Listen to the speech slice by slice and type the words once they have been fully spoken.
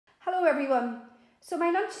Hello everyone. So my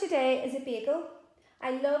lunch today is a bagel.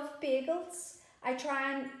 I love bagels. I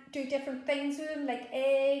try and do different things with them like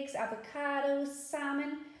eggs, avocados,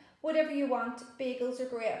 salmon, whatever you want. Bagels are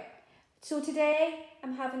great. So today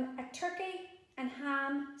I'm having a turkey and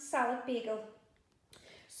ham salad bagel.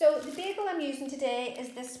 So the bagel I'm using today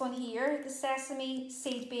is this one here, the sesame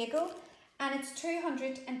seed bagel, and it's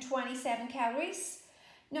 227 calories.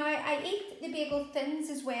 Now I eat the bagel thins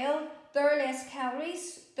as well. They're less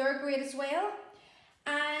calories, they're great as well.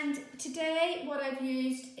 And today what I've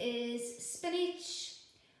used is spinach,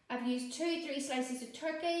 I've used 3 slices of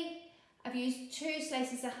turkey, I've used 2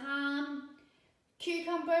 slices of ham,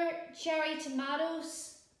 cucumber, cherry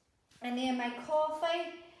tomatoes, and then my coffee,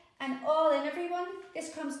 and all in everyone.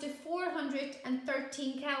 This comes to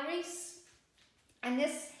 413 calories. And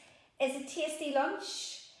this is a tasty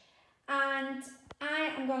lunch. And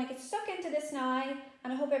I am going to get stuck into this now,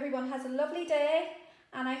 and I hope everyone has a lovely day,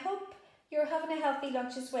 and I hope you're having a healthy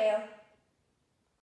lunch as well.